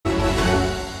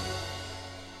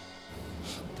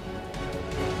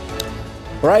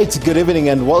Right, good evening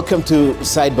and welcome to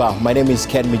Sidebar. My name is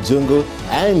Ken Mijungu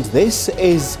and this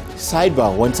is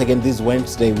Sidebar. Once again, this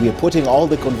Wednesday, we are putting all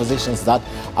the conversations that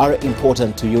are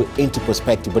important to you into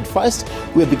perspective. But first,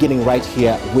 we are beginning right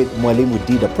here with Abduba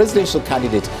Dida, presidential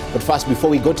candidate. But first,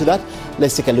 before we go to that,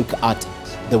 let's take a look at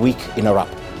the week in a wrap.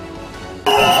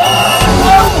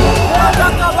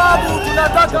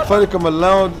 Safaricom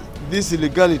allowed this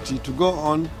illegality to go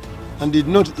on and did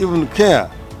not even care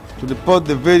to report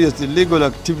the various illegal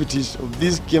activities of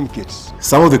these game kits.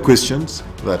 Some of the questions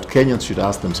that Kenyans should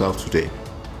ask themselves today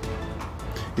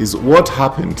is what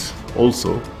happened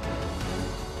also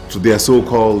to their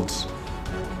so-called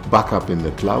backup in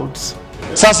the clouds.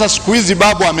 Sasa siku hizi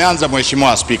babu ameanza,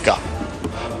 mheshimiwa Spika.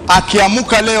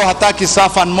 Akiamuka leo hataki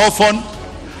Safan Mofon,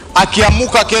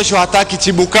 akiamuka kesho hataki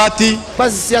Chibukati.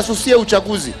 Basi si asusie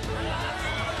uchaguzi.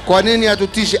 Kwa nini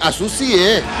atutishe?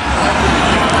 Asusie.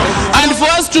 And for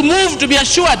us to move to be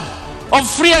assured of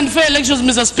free and fair elections,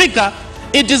 Mr. Speaker,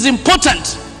 it is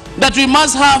important that we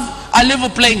must have a level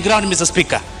playing ground, Mr.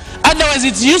 Speaker. Otherwise,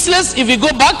 it's useless if we go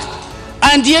back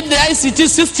and yet the ICT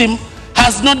system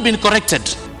has not been corrected.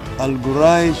 Al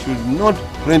Ghurair should not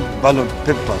print ballot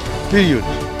papers, period.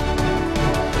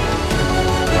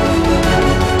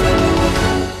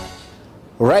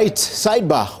 Right,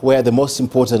 Sidebar, where the most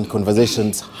important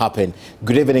conversations happen.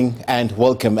 Good evening and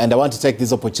welcome. And I want to take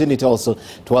this opportunity also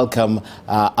to welcome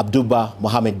Abduba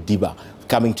Dida,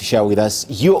 coming to share with us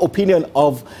your opinion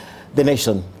of the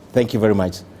nation. Thank you very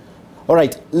much. All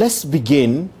right, let's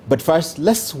begin. But first,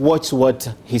 let's watch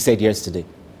what he said yesterday.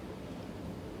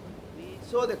 We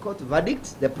saw the court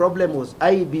verdict. The problem was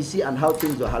IEBC and how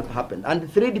things will happen.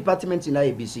 And 3 departments in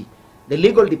IEBC. The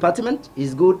legal department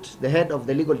is good. The head of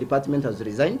the legal department has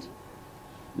resigned.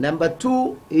 Number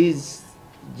 2 is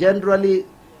generally,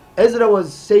 Ezra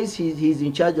says he's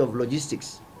in charge of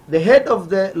logistics. The head of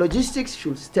the logistics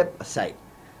should step aside.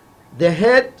 The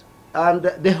head and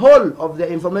the whole of the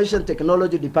information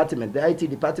technology department, the IT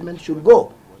department, should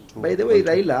go. By the way,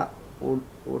 Raila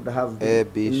would have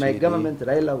been, in my government,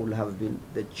 Raila would have been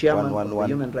the chairman of the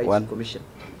Human Rights Commission.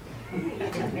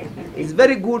 He's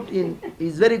very good in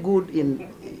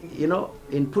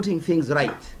in putting things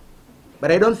right,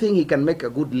 but I don't think he can make a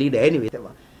good leader anyway.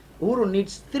 Uhuru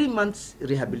needs 3 months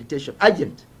rehabilitation,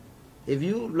 urgent. If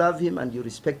you love him and you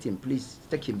respect him, please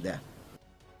take him there.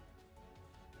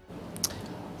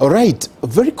 All right,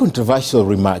 very controversial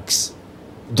remarks.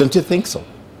 Don't you think so?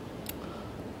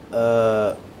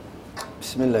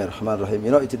 Bismillah ar-Rahman ar-Rahim.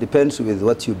 You know, it depends with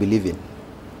what you believe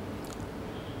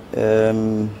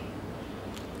in.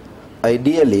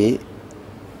 Ideally,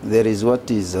 there is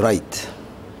what is right.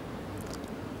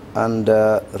 And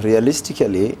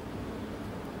realistically,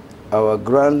 our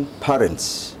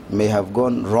grandparents may have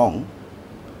gone wrong.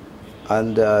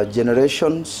 And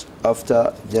generations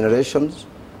after generations,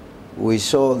 we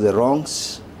saw the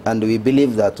wrongs and we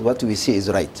believe that what we see is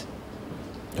right.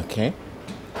 Okay.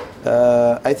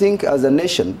 I think as a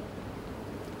nation,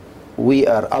 we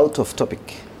are out of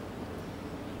topic.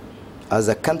 As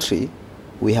a country,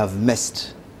 we have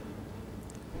messed.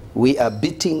 We are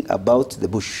beating about the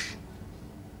bush.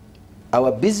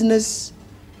 Our business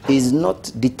is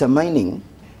not determining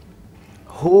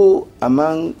who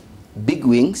among big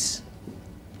wings,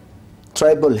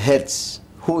 tribal heads,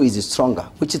 who is stronger,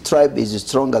 which tribe is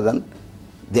stronger than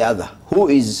the other, who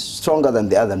is stronger than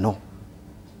the other. No.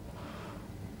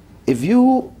 If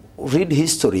you read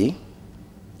history,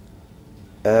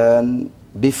 and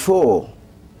before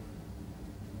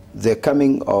the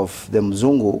coming of the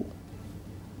Mzungu,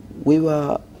 we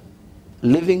were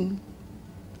living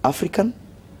African,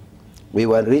 we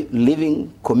were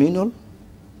living communal,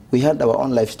 we had our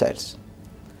own lifestyles.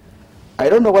 I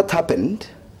don't know what happened,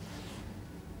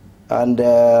 and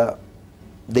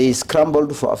they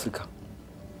scrambled for Africa.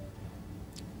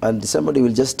 And somebody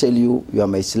will just tell you, you are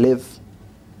my slave,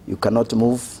 you cannot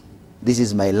move, this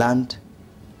is my land.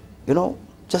 You know,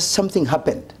 just something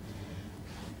happened.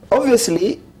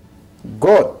 Obviously,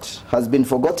 God has been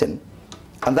forgotten,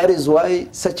 and that is why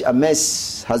such a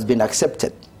mess has been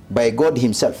accepted by God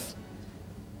himself.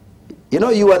 You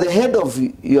know, you are the head of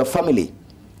your family.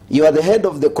 You are the head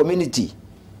of the community.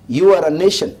 You are a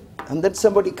nation. And then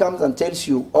somebody comes and tells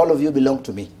you, all of you belong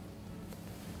to me.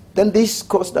 Then this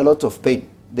caused a lot of pain.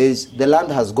 The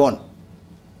land has gone.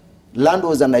 Land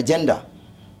was an agenda.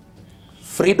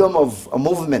 Freedom of a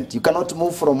movement. You cannot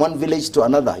move from one village to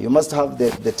another. You must have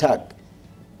the tag.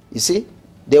 You see,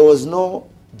 there was no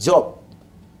job.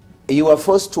 You were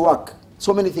forced to work.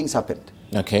 So many things happened.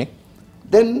 Okay.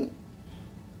 Then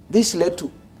this led to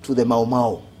the Mau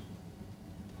Mau.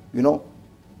 You know,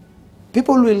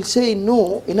 people will say,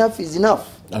 no, enough is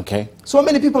enough. Okay. So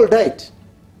many people died.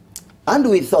 And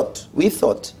we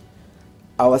thought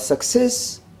our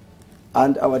success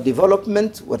and our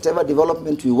development, whatever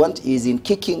development we want, is in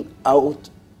kicking out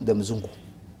the Mzungu.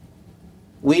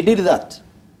 We did that.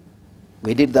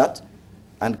 We did that.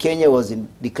 And Kenya was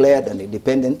declared an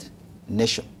independent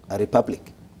nation, a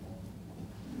republic.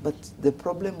 But the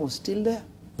problem was still there.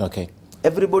 Okay.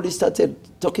 Everybody started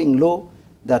talking low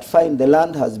that fine, the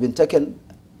land has been taken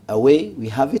away, we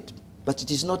have it, but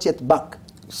it is not yet back.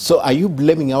 So are you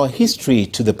blaming our history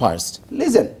to the past?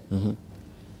 Listen,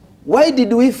 why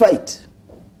did we fight?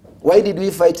 Why did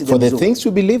we fight For the Mzungu? things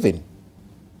we believe in.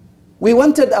 We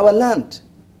wanted our land.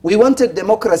 We wanted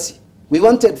democracy. We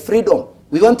wanted freedom.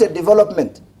 We wanted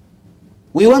development.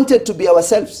 We wanted to be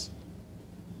ourselves.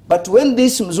 But when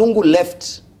this Mzungu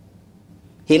left,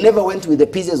 he never went with the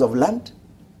pieces of land.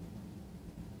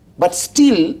 But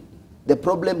still, the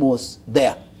problem was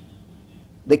there.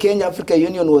 The Kenya-Africa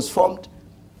Union was formed.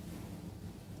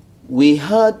 We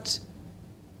had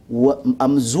a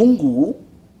Mzungu.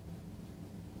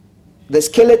 The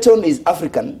skeleton is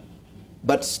African,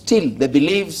 but still the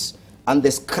beliefs and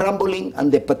the scrambling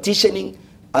and the partitioning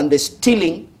and the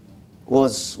stealing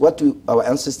was what our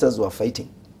ancestors were fighting.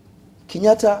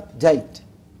 Kenyatta died.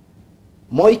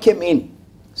 Moi came in.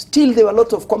 Still there were a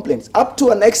lot of complaints. Up to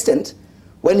an extent,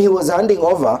 when he was handing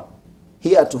over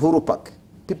here at Uhuru Park,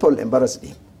 people embarrassed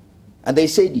him. And they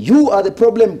said, you are the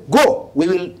problem, go. We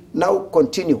will now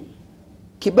continue.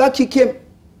 Kibaki came.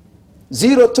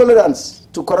 Zero tolerance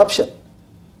to corruption.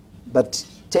 But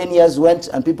 10 years went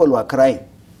and people were crying.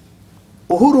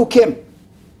 Uhuru came.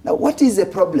 Now what is the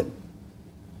problem?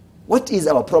 What is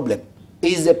our problem?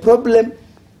 Is the problem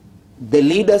the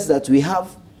leaders that we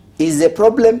have? Is the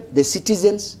problem the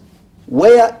citizens?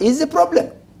 Where is the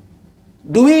problem?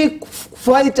 Do we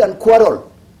fight and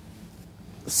quarrel,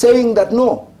 saying that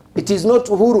no, it is not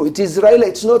Uhuru, it is Raila,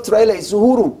 it's not Raila, it's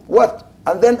Uhuru, what?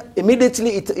 And then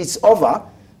immediately it's over,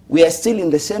 we are still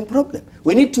in the same problem.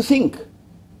 We need to think.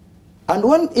 And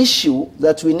one issue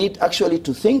that we need actually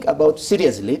to think about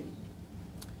seriously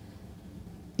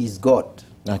is God.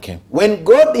 Okay. When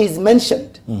God is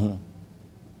mentioned,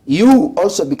 you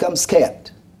also become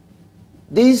scared.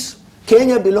 This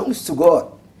Kenya belongs to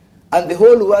God, and the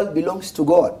whole world belongs to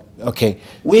God. Okay.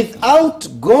 Without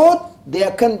God,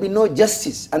 there can be no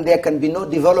justice, and there can be no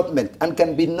development, and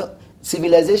can be no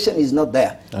civilization is not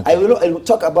there. Okay. I will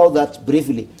talk about that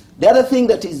briefly. The other thing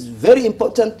that is very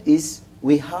important is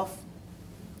we have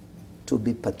to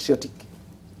be patriotic.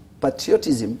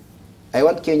 Patriotism, I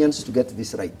want Kenyans to get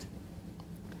this right.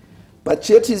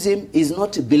 Patriotism is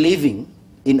not believing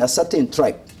in a certain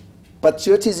tribe.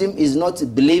 Patriotism is not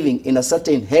believing in a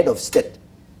certain head of state.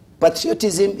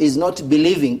 Patriotism is not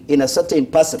believing in a certain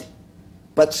person.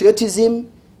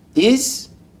 Patriotism is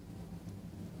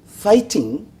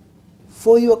fighting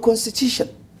for your constitution,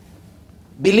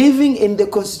 believing in the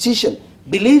constitution,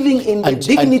 believing in the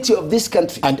dignity of this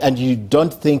country. And you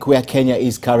don't think where Kenya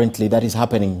is currently that is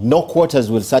happening? No quarters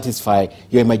will satisfy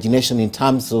your imagination in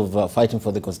terms of fighting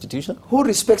for the constitution? Who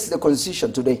respects the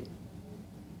constitution today?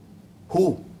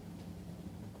 Who?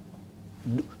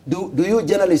 Do you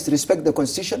journalists respect the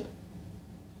constitution?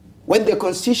 When the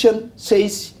constitution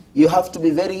says you have to be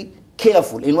very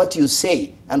careful in what you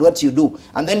say and what you do,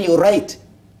 and then you write,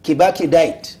 Kibaki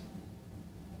died.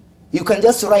 You can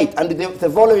just write, and the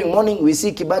following morning we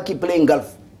see Kibaki playing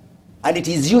golf. And it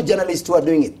is you journalists who are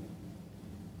doing it.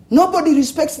 Nobody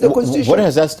respects the constitution. What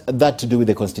has that to do with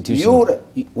the constitution?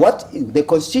 What the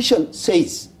constitution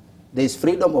says, there is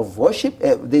freedom of worship,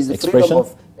 there is the freedom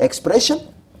of expression.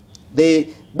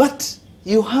 But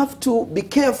you have to be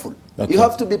careful. Okay. You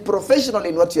have to be professional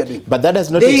in what you are doing. But that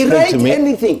does not explain to me. They write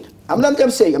anything. I'm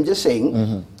just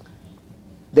saying,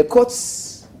 the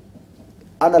courts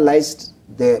analyzed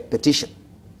the petition,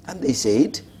 and they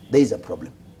said there is a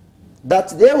problem. That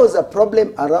there was a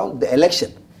problem around the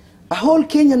election. A whole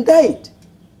Kenyan died.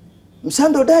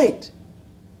 Msando died.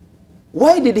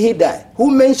 Why did he die?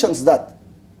 Who mentions that?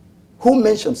 Who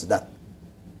mentions that?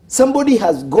 Somebody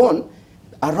has gone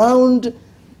around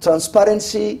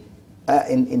transparency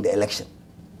in the election.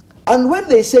 And when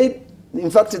they said, in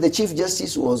fact, the Chief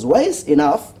Justice was wise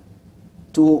enough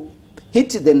to hit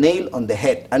the nail on the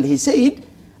head. And he said,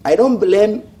 I don't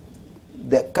blame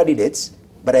the candidates,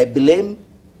 but I blame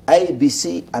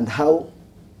IEBC and how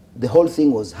the whole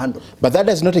thing was handled. But that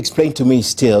does not explain to me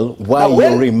still why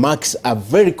your remarks are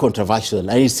very controversial.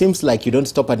 And it seems like you don't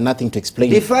stop at nothing to explain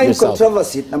Define yourself.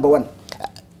 controversy, number one.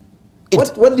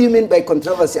 What do you mean by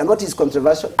controversy, and what is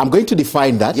controversial? I'm going to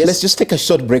define that. Yes. Let's just take a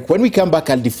short break. When we come back,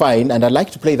 I'll define, and I'd like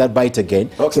to play that bite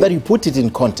again so that you put it in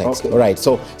context. Okay. All right,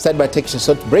 so Sidebar takes a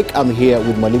short break. I'm here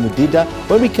with Mwalimu Dida.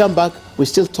 When we come back, we're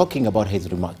still talking about his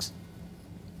remarks.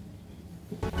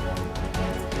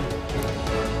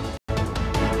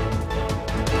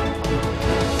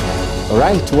 All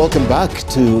right, welcome back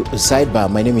to Sidebar.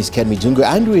 My name is Ken Mijungu,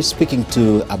 and we're speaking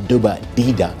to Abduba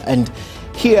Dida. And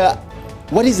here,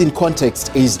 what is in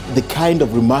context is the kind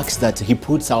of remarks that he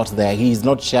puts out there. He is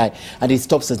not shy, and he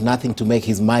stops at nothing to make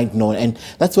his mind known. And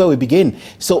that's where we begin.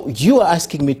 So you are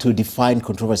asking me to define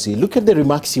controversy. Look at the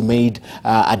remarks you made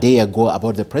a day ago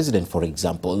about the president, for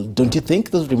example. Don't you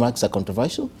think those remarks are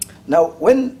controversial? Now,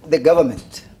 when the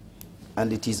government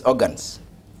and its organs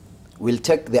will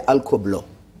take the alcohol blow,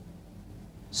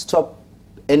 stop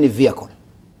any vehicle,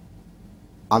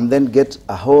 and then get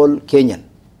a whole Kenyan,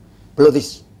 blow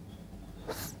this.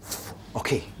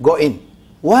 Okay, go in.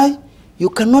 Why? You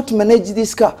cannot manage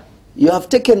this car. You have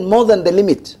taken more than the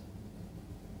limit.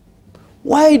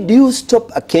 Why do you stop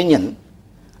a Kenyan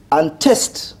and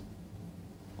test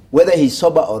whether he's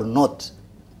sober or not?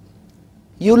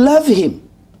 You love him,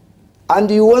 and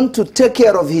you want to take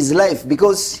care of his life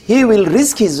because he will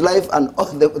risk his life and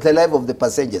the life of the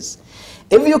passengers.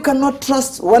 If you cannot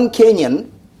trust one Kenyan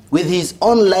with his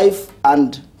own life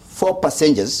and 4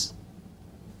 passengers,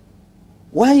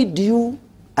 why do you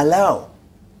allow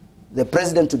the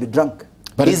president to be drunk?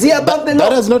 But is he above the law?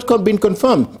 That has not been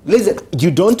confirmed. Listen.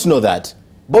 You don't know that.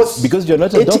 Boss, because you're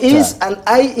not a doctor. It is an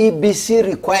IEBC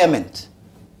requirement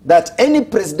that any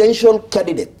presidential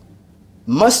candidate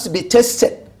must be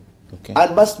tested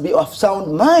and must be of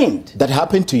sound mind. That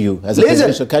happened to you as a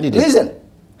presidential candidate. Listen,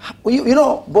 you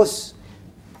know, boss,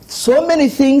 so many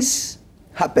things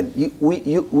happen.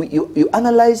 You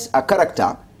analyze a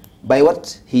character by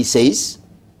what he says,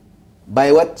 by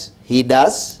what he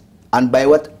does, and by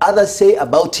what others say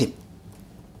about him.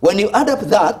 When you add up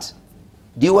that,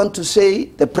 do you want to say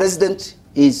the president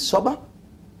is sober?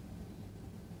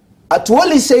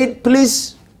 Atwoli said,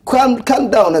 please calm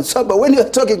down and sober when you're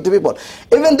talking to people.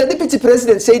 Even the deputy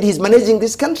president said he's managing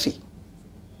this country.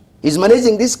 He's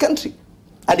managing this country.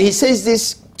 And he says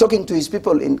this talking to his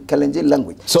people in Kalenjin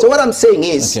language. So what I'm saying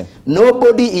is,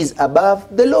 nobody is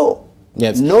above the law.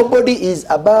 Yes. Nobody is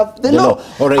above the law.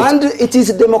 All right. And it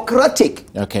is democratic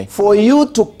for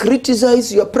you to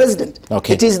criticize your president.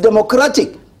 It is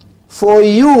democratic for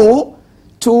you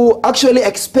to actually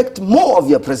expect more of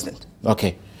your president.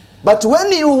 But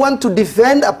when you want to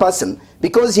defend a person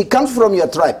because he comes from your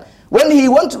tribe, when he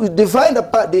wants to define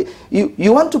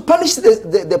you want to punish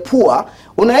the poor,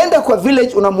 unaenda kwa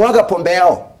village unamwaga pombe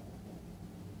yao.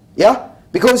 Yeah?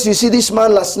 Because you see this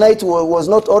man last night was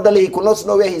not orderly, he could not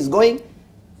know where he's going.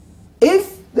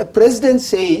 If the president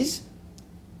says,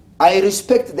 I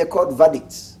respect the court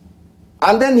verdicts,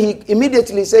 and then he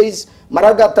immediately says,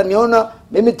 Maraga taniona,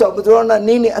 mimi tabutrona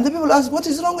nini, and the people ask, what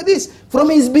is wrong with this? From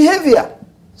his behavior.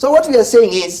 So what we are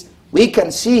saying is, we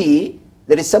can see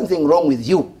there is something wrong with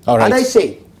you. And I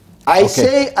say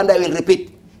and I will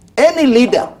repeat, any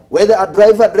leader, whether a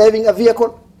driver driving a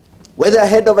vehicle, whether a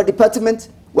head of a department,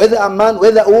 whether a man,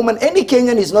 whether a woman, any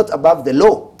Kenyan is not above the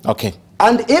law.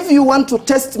 And if you want to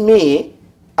test me,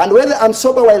 and whether I'm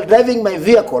sober while driving my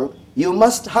vehicle, you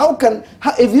must,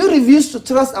 if you refuse to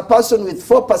trust a person with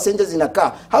 4 passengers in a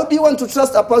car, how do you want to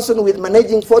trust a person with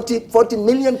managing 40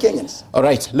 million Kenyans? All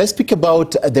right, let's speak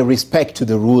about the respect to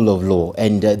the rule of law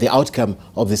and the outcome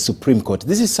of the Supreme Court.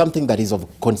 This is something that is of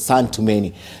concern to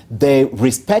many. They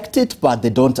respect it, but they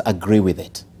don't agree with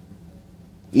it.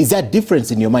 Is there a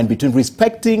difference in your mind between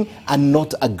respecting and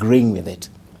not agreeing with it?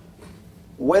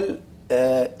 Well,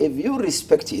 if you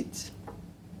respect it,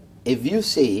 if you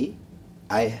say,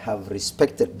 I have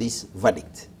respected this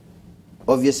verdict,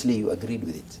 obviously you agreed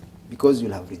with it because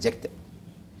you'll have rejected.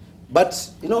 But,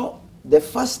 you know, the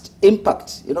first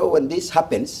impact, you know, when this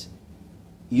happens,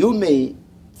 you may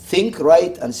think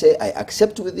right and say, I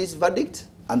accept with this verdict,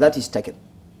 and that is taken.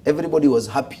 Everybody was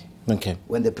happy.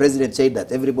 When the president said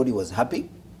that, everybody was happy.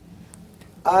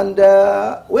 And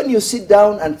when you sit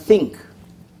down and think,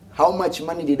 how much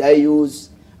money did I use?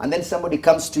 And then somebody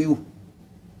comes to you,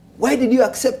 why did you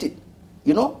accept it?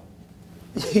 You know,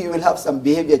 you will have some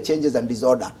behavior changes and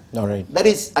disorder. That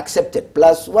is accepted.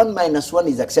 +1 - 1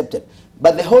 is accepted.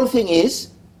 But the whole thing is,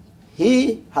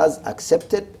 he has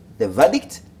accepted the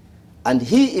verdict, and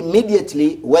he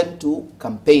immediately went to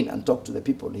campaign and talk to the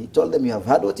people. He told them, you have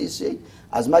heard what he said.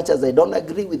 As much as I don't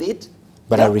agree with it,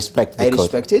 but I respect the court. I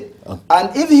respect it. And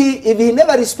if he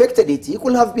never respected it, he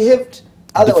could have behaved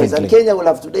otherwise. And Kenya will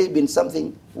have today been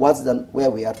something worse than where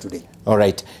we are today. All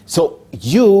right. So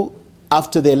you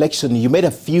after the election, you made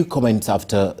a few comments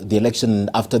after the election,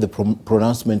 after the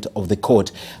pronouncement of the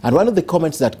court. And one of the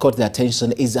comments that caught the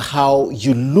attention is how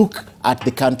you look at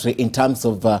the country in terms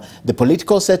of the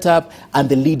political setup and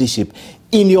the leadership.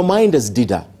 In your mind as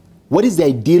Dida, what is the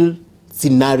ideal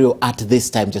scenario at this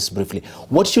time, just briefly?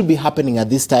 What should be happening at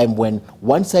this time when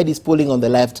one side is pulling on the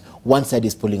left, one side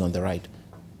is pulling on the right?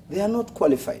 They are not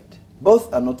qualified.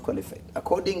 Both are not qualified.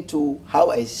 According to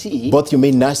how I see... Both, you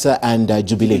mean NASA and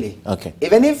Jubilee? Okay.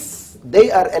 Even if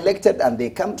they are elected and they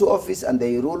come to office and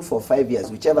they rule for 5 years,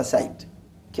 whichever side,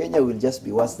 Kenya will just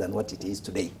be worse than what it is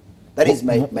today. That is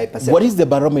my perception. What is the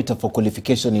barometer for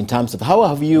qualification in terms of how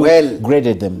have you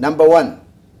graded them? Number one,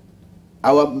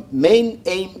 our main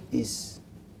aim is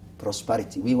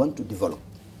prosperity. We want to develop.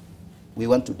 We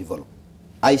want to develop.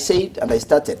 I said, and I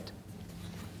started,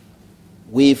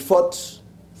 we fought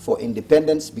for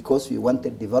independence because we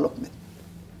wanted development.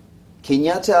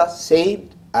 Kenyatta said,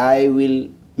 I will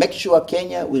make sure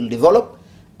Kenya will develop,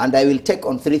 and I will take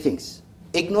on 3 things: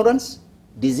 ignorance,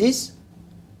 disease,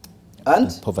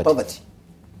 and poverty.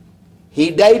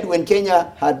 He died when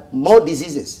Kenya had more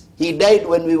diseases. He died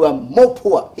when we were more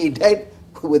poor. He died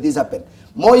when this happened.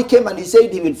 Moi came and he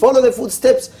said he will follow the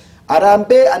footsteps,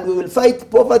 Arambe, and we will fight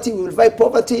poverty, we will fight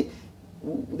poverty.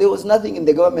 There was nothing in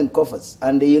the government coffers,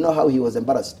 and you know how he was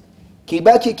embarrassed.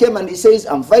 Kibaki came and he says,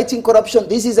 I'm fighting corruption,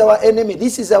 this is our enemy,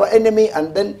 this is our enemy,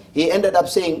 and then he ended up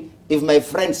saying, if my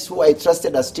friends who I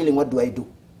trusted are stealing, what do I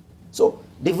do? So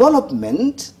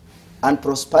development and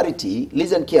prosperity,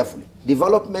 listen carefully,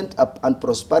 development and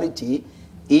prosperity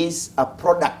is a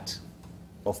product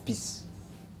of peace.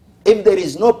 If there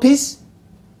is no peace,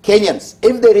 Kenyans,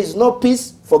 if there is no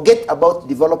peace, forget about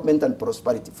development and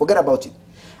prosperity, forget about it.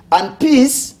 And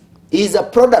peace is a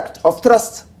product of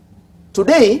trust.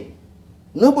 Today,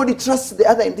 nobody trusts the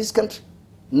other in this country.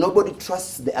 Nobody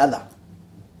trusts the other.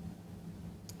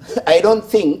 I don't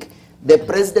think the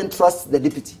president trusts the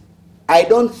deputy. I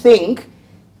don't think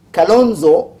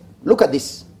Kalonzo, look at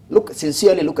this,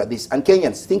 sincerely look at this, and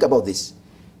Kenyans, think about this.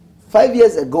 5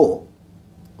 years ago,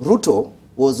 Ruto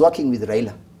was working with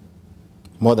Raila.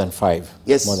 More than 5.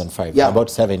 Yes. More than 5. Yeah. About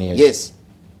 7 years. Yes.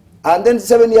 And then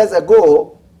 7 years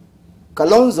ago,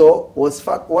 Kalonzo was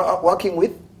working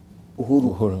with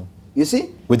Uhuru. You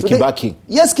see? With today, Kibaki.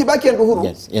 Yes, Kibaki and Uhuru.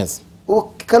 Yes, yes.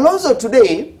 Kalonzo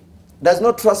today does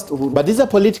not trust Uhuru. But these are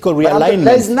political realignment.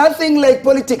 There is nothing like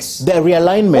politics. The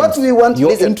realignment. What we want,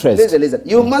 your interest. Listen.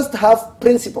 You must have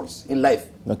principles in life.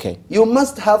 Okay. You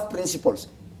must have principles.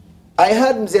 I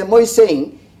heard Mzee Moi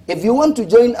saying, if you want to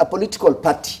join a political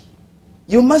party,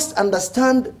 you must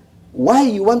understand why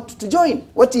you want to join.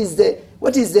 What is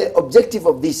the objective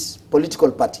of this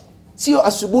political party? Sio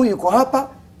asubuhi uko hapa,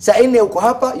 saa 4 uko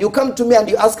hapa, you come to me and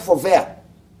you ask for fare.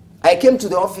 I came to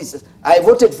the office, I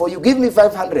voted for you, give me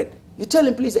 500. You tell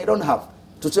him, please, I don't have.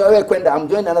 Tutoe kwenda, I'm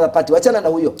joining another party. Wachana na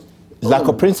huyo. Lack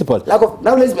of principle.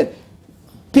 Now listen.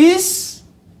 Peace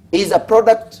is a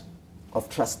product of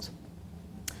trust.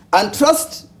 And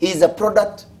trust is a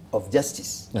product of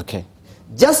justice. Okay.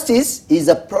 Justice is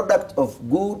a product of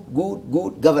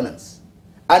good governance.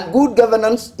 And good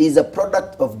governance is a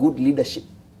product of good leadership.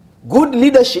 Good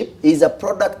leadership is a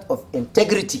product of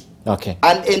integrity. Okay.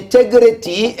 And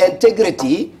integrity,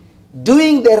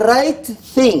 doing the right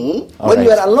thing when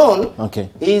you are alone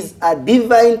is a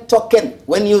divine token.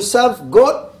 When you serve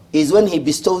God is when he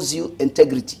bestows you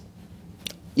integrity.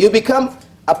 You become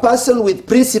a person with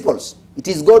principles. It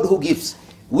is God who gives.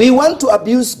 We want to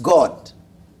abuse God,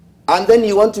 and then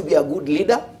you want to be a good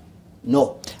leader?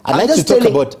 No. I'd like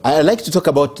to talk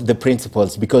about the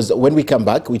principles, because when we come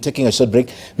back, we're taking a short break,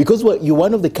 because you're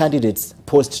one of the candidates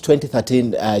post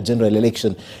 2013 general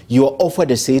election. You were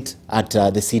offered a seat at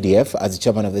the CDF as the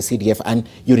chairman of the CDF, and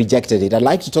you rejected it. I'd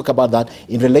like to talk about that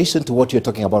in relation to what you're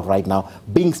talking about right now,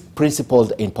 being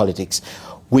principled in politics.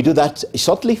 We do that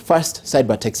shortly. First,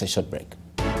 Sidebar takes a short break.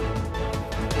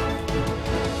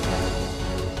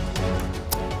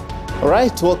 All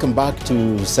right, welcome back to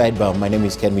Sidebar. My name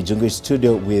is Ken Mijungu,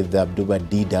 studio with Abduba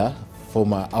Dida,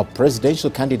 former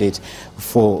presidential candidate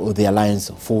for the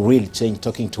Alliance for Real Change,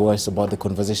 talking to us about the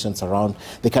conversations around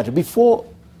the country. Before,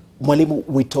 Mwalimu,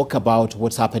 we talk about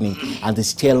what's happening and the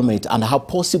stalemate and how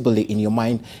possibly in your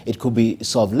mind it could be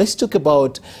solved. Let's talk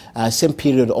about same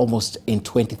period almost in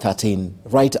 2013,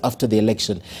 right after the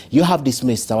election. You have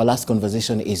dismissed, our last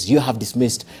conversation is you have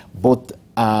dismissed both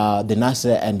the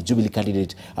NASA and Jubilee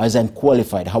candidate as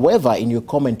unqualified. However, in your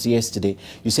comment yesterday,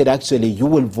 you said actually you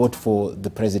will vote for the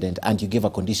president, and you gave a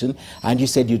condition, and you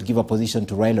said you'd give a position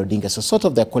to Raila Odinga. So sort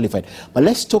of they're qualified. But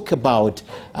let's talk about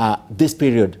this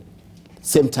period,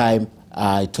 same time,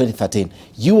 2013.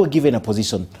 You were given a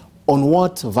position On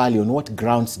what value, on what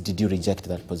grounds did you reject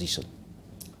that position?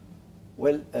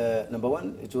 Well, number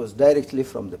one, it was directly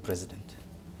from the president,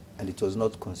 and it was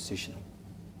not constitutional.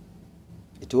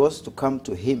 It was to come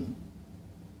to him.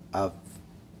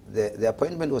 The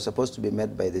appointment was supposed to be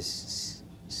made by the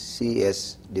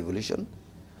CS devolution,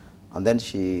 and then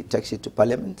she takes it to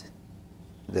Parliament.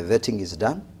 The vetting is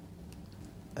done,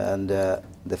 and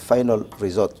the final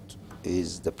result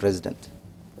is the president.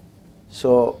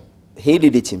 So he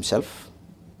did it himself,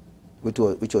 which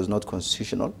was not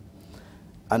constitutional.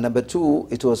 And number two,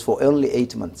 it was for only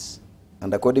 8 months.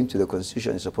 And according to the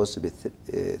constitution, it's supposed to be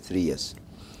 3 years.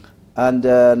 And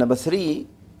number three,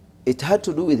 it had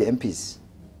to do with the MPs.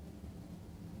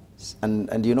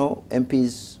 And you know,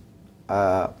 MPs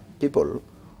are people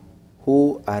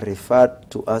who are referred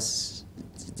to as,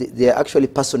 they are actually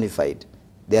personified.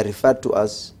 They are referred to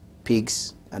as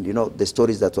pigs, and you know, the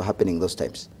stories that were happening those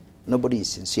times. Nobody is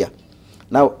sincere.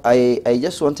 Now, I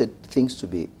just wanted things to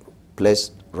be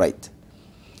placed right.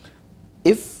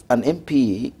 If an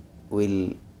MP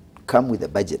will come with a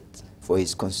budget for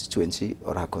his constituency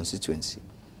or her constituency,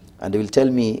 and they will tell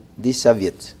me this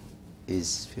serviette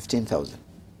is 15,000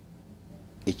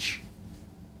 each,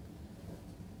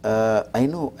 I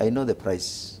know the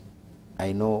price.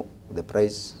 I know the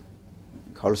price,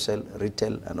 wholesale,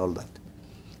 retail, and all that.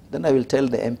 Then I will tell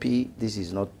the MP this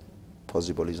is not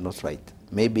possible, it's not right.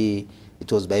 Maybe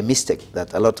it was by mistake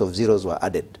that a lot of zeros were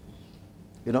added.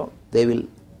 You know, they will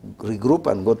regroup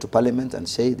and go to Parliament and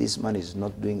say this man is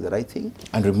not doing the right thing.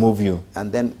 And remove you.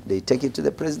 And then they take it to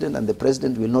the president, and the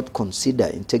president will not consider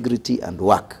integrity and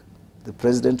work. The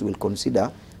president will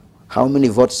consider how many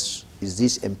votes is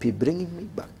this MP bringing me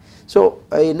back. So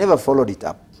I never followed it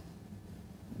up.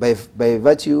 By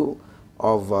virtue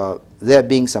of there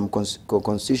being some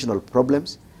constitutional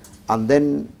problems, and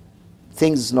then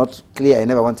things not clear, I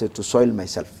never wanted to soil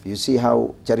myself. You see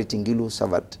how Charity Ngilu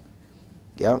suffered.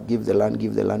 Yeah, give the land,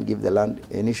 give the land, give the land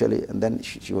initially, and then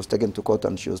she was taken to court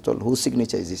and she was told, whose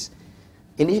signature is this?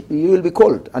 You will be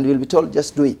called and you will be told,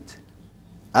 just do it.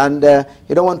 And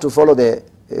you don't want to follow the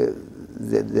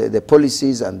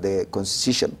policies and the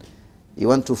constitution. You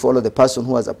want to follow the person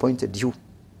who has appointed you,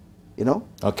 you know?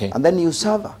 Okay. And then you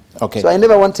serve her. Okay. So I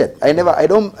never wanted, I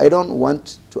don't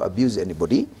want to abuse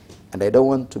anybody, and I don't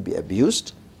want to be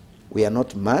abused. We are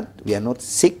not mad, we are not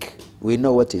sick, we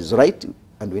know what is right,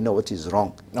 and we know what is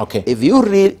wrong. Okay. If you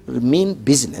mean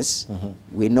business,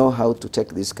 we know how to take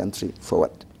this country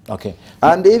forward. Okay.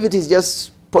 And if it is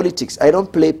just politics, I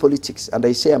don't play politics, and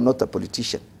I say I'm not a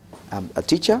politician. I'm a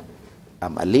teacher,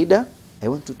 I'm a leader, I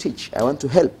want to teach, I want to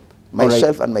help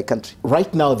myself and my country.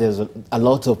 Right now there's a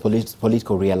lot of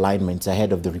political realignments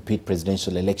ahead of the repeat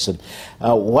presidential election.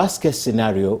 Worst case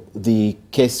scenario, the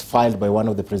case filed by one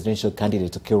of the presidential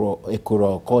candidates,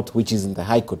 Ekuro Court, which is in the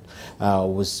High Court,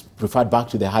 was referred back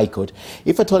to the High Court.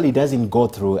 If at all it doesn't go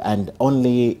through and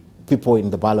only people in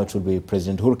the ballot will be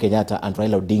President Uhuru Kenyatta and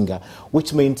Raila Odinga,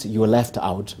 which means you're left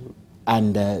out,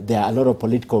 and there are a lot of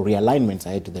political realignments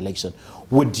ahead to the election.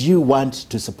 Would you want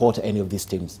to support any of these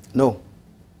teams? No.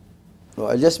 No,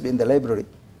 I'll just be in the library.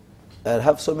 I'll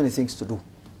have so many things to do.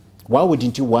 Why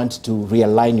wouldn't you want to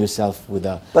realign yourself with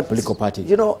a political party?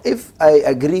 You know, if I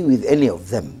agree with any of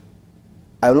them,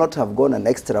 I will not have gone an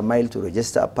extra mile to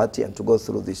register a party and to go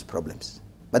through these problems.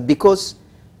 But because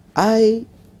I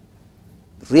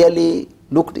really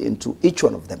looked into each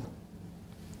one of them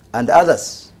and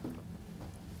others,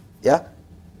 yeah?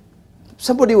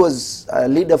 Somebody was a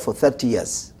leader for 30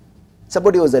 years.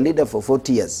 Somebody was a leader for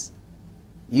 40 years.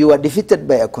 You are defeated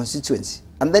by a constituency.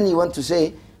 And then you want to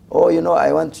say, oh, you know,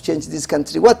 I want to change this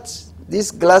country. What? This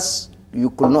glass, you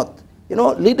could not. You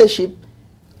know, leadership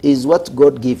is what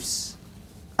God gives.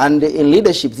 And in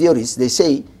leadership theories, they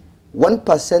say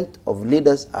 1% of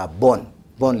leaders are born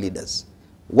leaders.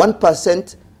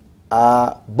 1%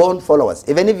 are born followers.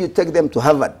 Even if you take them to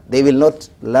Harvard, they will not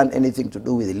learn anything to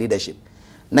do with leadership.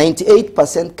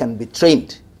 98% can be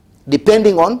trained,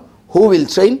 depending on who will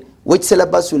train, which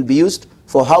syllabus will be used,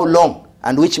 for how long,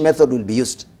 and which method will be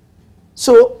used.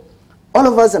 So, all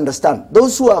of us understand.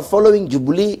 Those who are following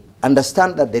Jubilee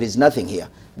understand that there is nothing here.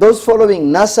 Those following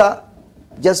NASA,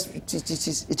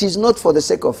 it is not for the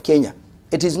sake of Kenya.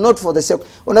 It is not for the sake.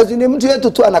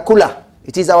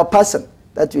 It is our person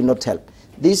that will not help.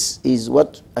 This is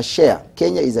what a share.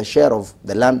 Kenya is a share of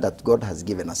the land that God has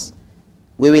given us.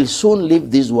 We will soon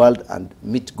leave this world and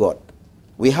meet God.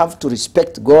 We have to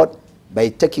respect God by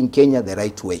taking Kenya the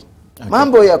right way. Okay.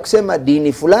 Mambo ya kusema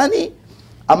dini fulani,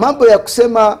 mambo ya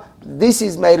kusema this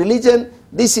is my religion,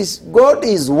 this is, God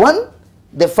is one,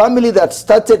 the family that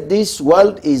started this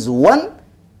world is one,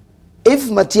 If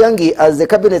Matiang'i, as the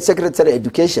Cabinet Secretary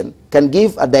Education, can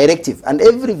give a directive, and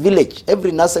every village,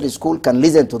 every nursery school can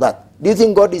listen to that, do you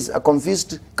think God is a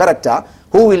confused character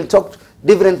who will talk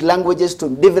different languages to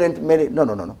different... No,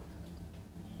 no, no, no.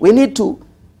 We need to...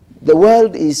 The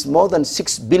world is more than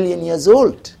 6 billion years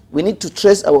old. We need to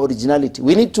trace our originality.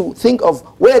 We need to think of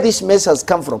where this mess has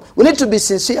come from. We need to be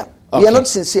sincere. Okay. We are not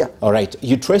sincere. All right.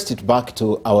 You traced it back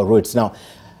to our roots. Now,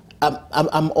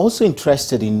 I'm also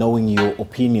interested in knowing your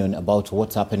opinion about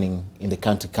what's happening in the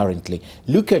country currently.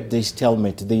 Look at the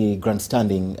stalemate, the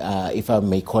grandstanding, if I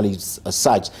may call it as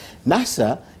such.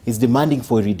 NASA is demanding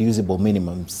for irreducible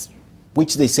minimums,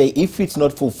 which they say if it's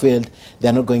not fulfilled,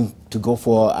 they're not going to go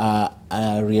for a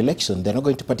re-election. They're not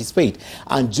going to participate.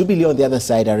 And Jubilee on the other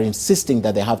side are insisting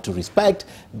that they have to respect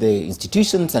the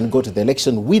institutions and go to the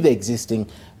election with the existing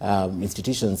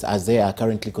institutions as they are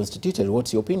currently constituted.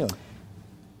 What's your opinion?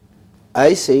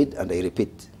 I said, and I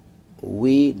repeat,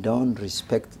 we don't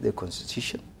respect the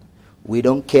Constitution. We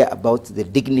don't care about the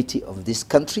dignity of this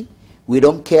country. We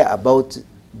don't care about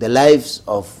the lives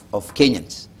of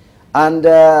Kenyans. And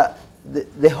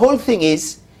the whole thing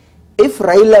is, if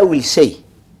Raila will say,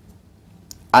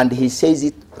 and he says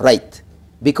it right,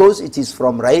 because it is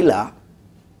from Raila,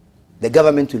 the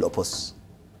government will oppose.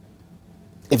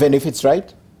 Even if it's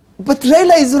right? But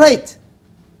Raila is right.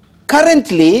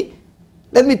 Currently,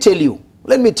 let me tell you,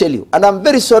 and I'm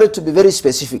very sorry to be very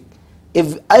specific.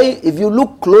 If you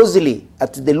look closely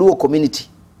at the Luo community,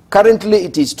 currently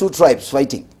it is 2 tribes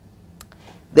fighting.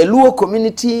 The Luo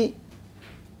community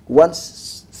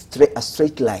wants a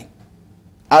straight line.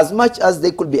 As much as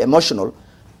they could be emotional,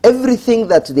 everything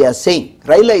that they are saying,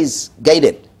 Raila is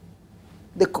guided.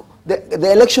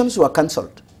 The elections were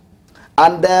cancelled.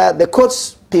 And the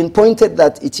courts pinpointed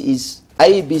that it is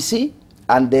IEBC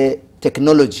and the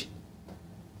technology.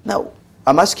 Now,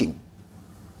 I'm asking,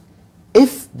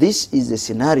 if this is the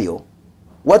scenario,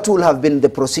 what will have been the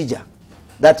procedure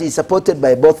that is supported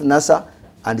by both NASA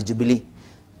and Jubilee?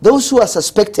 Those who are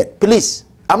suspected, please,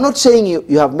 I'm not saying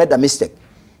you have made a mistake.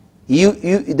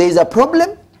 There is a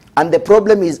problem, and the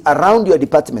problem is around your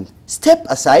department. Step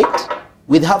aside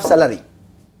with half salary.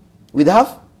 With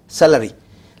half salary.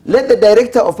 Let the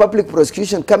director of public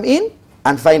prosecution come in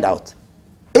and find out.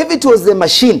 If it was the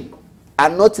machine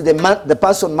and not the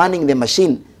person manning the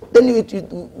machine, then you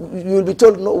will be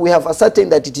told, no, we have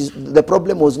ascertained that the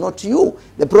problem was not you.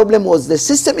 The problem was the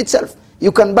system itself.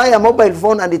 You can buy a mobile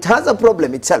phone and it has a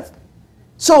problem itself.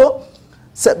 So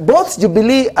both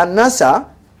Jubilee and NASA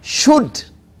should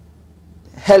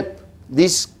help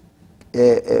these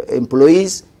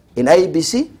employees in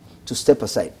IEBC to step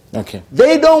aside. Okay.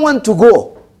 They don't want to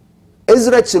go.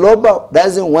 Ezra Chiloba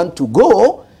doesn't want to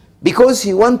go because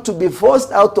he wants to be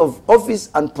forced out of office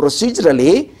and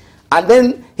procedurally, and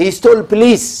then he's told,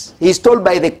 please, he's told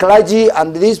by the clergy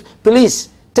and this, please,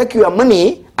 take your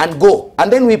money and go.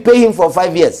 And then we pay him for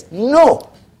 5 years. No.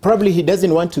 Probably he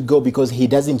doesn't want to go because he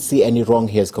doesn't see any wrong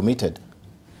he has committed.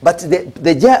 But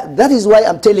that is why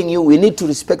I'm telling you we need to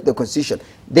respect the Constitution.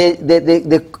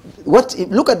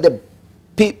 Look at the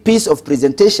piece of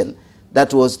presentation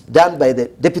that was done by the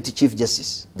Deputy Chief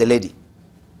Justice, the lady.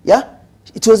 Yeah?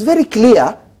 It was very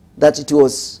clear that it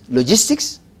was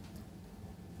logistics.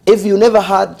 If you never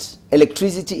had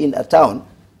electricity in a town,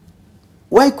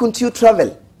 why couldn't you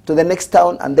travel to the next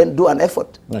town and then do an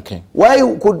effort? Okay. Why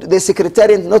could the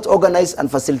Secretariat not organize and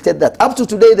facilitate that? Up to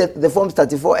today, the Forms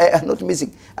 34A are not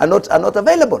missing, are not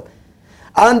available.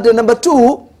 And number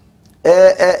 2,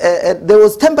 there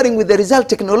was tampering with the result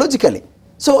technologically.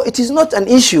 So it is not an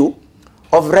issue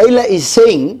of Raila is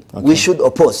saying we should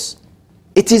oppose.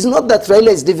 It is not that Raila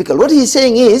is difficult. What he's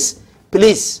saying is,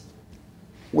 please,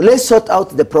 let's sort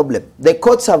out the problem. The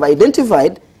courts have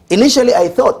identified. Initially, I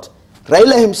thought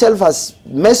Raila himself has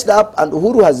messed up and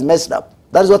Uhuru has messed up.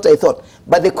 That's what I thought.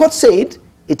 But the court said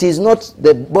it is not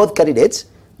both candidates.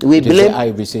 We blame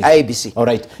IEBC. IEBC. All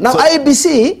right. Now,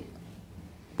 IEBC,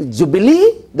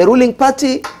 Jubilee, the ruling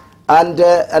party, and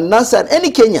NASA, and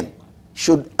any Kenyan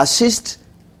should assist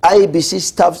IEBC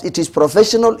staffs. It is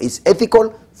professional, it's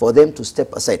ethical for them to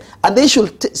step aside. And they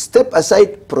should step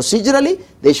aside procedurally.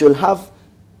 They should have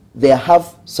their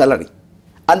half salary.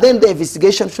 And then the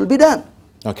investigation should be done.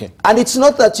 Okay. And it's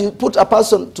not that you put a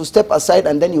person to step aside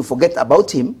and then you forget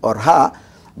about him or her,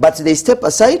 but they step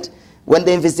aside when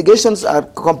the investigations are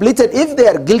completed. If they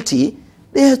are guilty,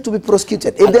 they have to be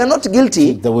prosecuted. If they are not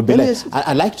guilty, there would be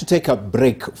I'd like to take a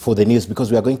break for the news because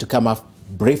we are going to come up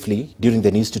briefly during the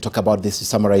news to talk about this, to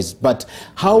summarize. But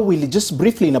how will, just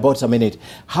briefly in about a minute,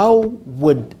 how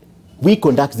would we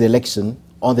conduct the election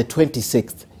on the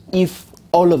 26th if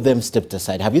all of them stepped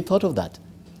aside? Have you thought of that?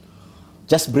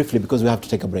 Just briefly, because we have to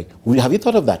take a break. Have you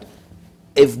thought of that?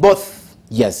 If both...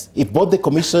 Yes, if both the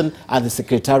commission and the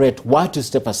secretariat were to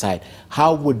step aside,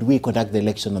 how would we conduct the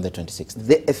election on the 26th?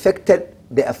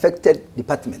 The affected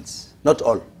departments, not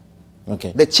all.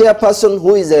 Okay. The chairperson,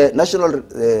 who is a national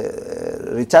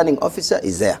returning officer,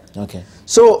 is there. Okay.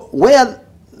 So where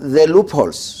the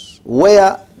loopholes,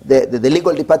 where the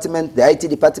legal department, the IT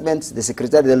department, the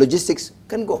secretary, the logistics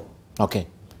can go. Okay.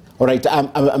 All right.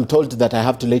 I'm told that I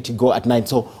have to let you go at 9.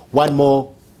 So one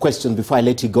more question before I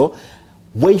let you go.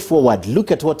 Way forward, look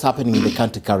at what's happening in the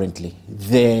country currently.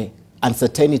 The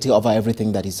uncertainty over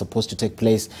everything that is supposed to take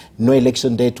place. No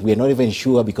election date. We are not even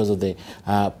sure because of the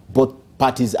both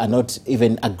parties are not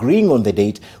even agreeing on the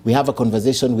date. We have a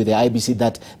conversation with the IBC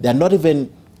that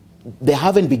they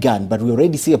haven't begun, but we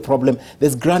already see a problem.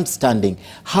 There's grandstanding.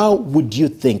 How would you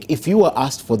think, if you were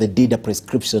asked for the Dida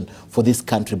prescription for this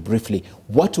country briefly,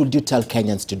 what would you tell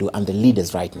Kenyans to do and the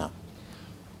leaders right now?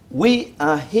 We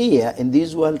are here in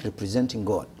this world representing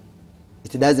God.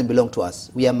 It doesn't belong to us.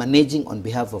 We are managing on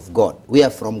behalf of God. We are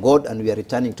from God and we are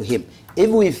returning to Him. If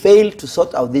we fail to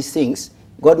sort out these things,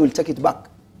 God will take it back.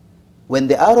 When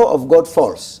the arrow of God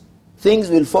falls, things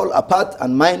will fall apart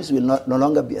and minds will no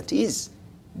longer be at ease.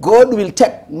 God will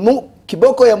take,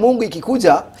 kiboko ya Mungu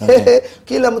ikikuja,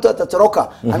 kila mtu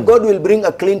atatoroka, and God will bring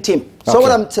a clean team. So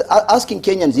what I'm asking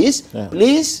Kenyans is,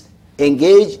 please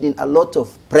engage in a lot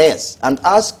of prayers and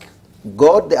ask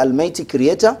God, the Almighty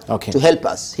Creator, to help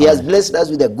us. He has blessed us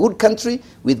with a good country,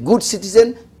 with good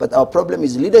citizens, but our problem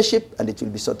is leadership, and it will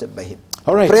be sorted by Him.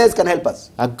 All right. Prayers can help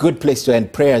us. A good place to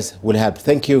end. Prayers will help.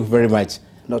 Thank you very much.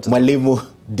 Mwalimu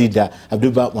Dida,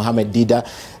 Abduba Mohamed Dida,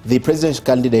 the presidential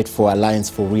candidate for Alliance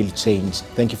for Real Change.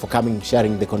 Thank you for coming,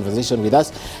 sharing the conversation with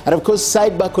us. And of course,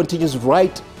 Sidebar continues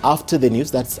right after the news.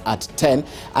 That's at 10.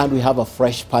 And we have a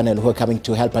fresh panel who are coming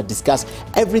to help us discuss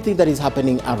everything that is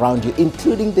happening around you,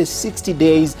 including the 60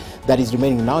 days that is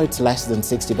remaining. Now it's less than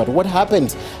 60. But what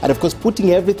happens? And of course,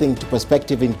 putting everything to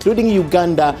perspective, including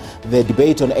Uganda, the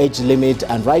debate on age limit,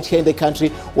 and right here in the country,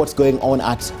 what's going on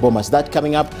at Bomas. That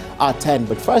coming up at 10.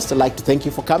 But first, I'd like to thank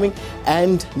you for coming.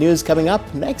 And news coming up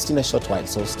next in a short while.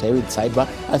 So stay with Sidebar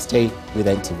and stay with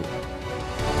NTV.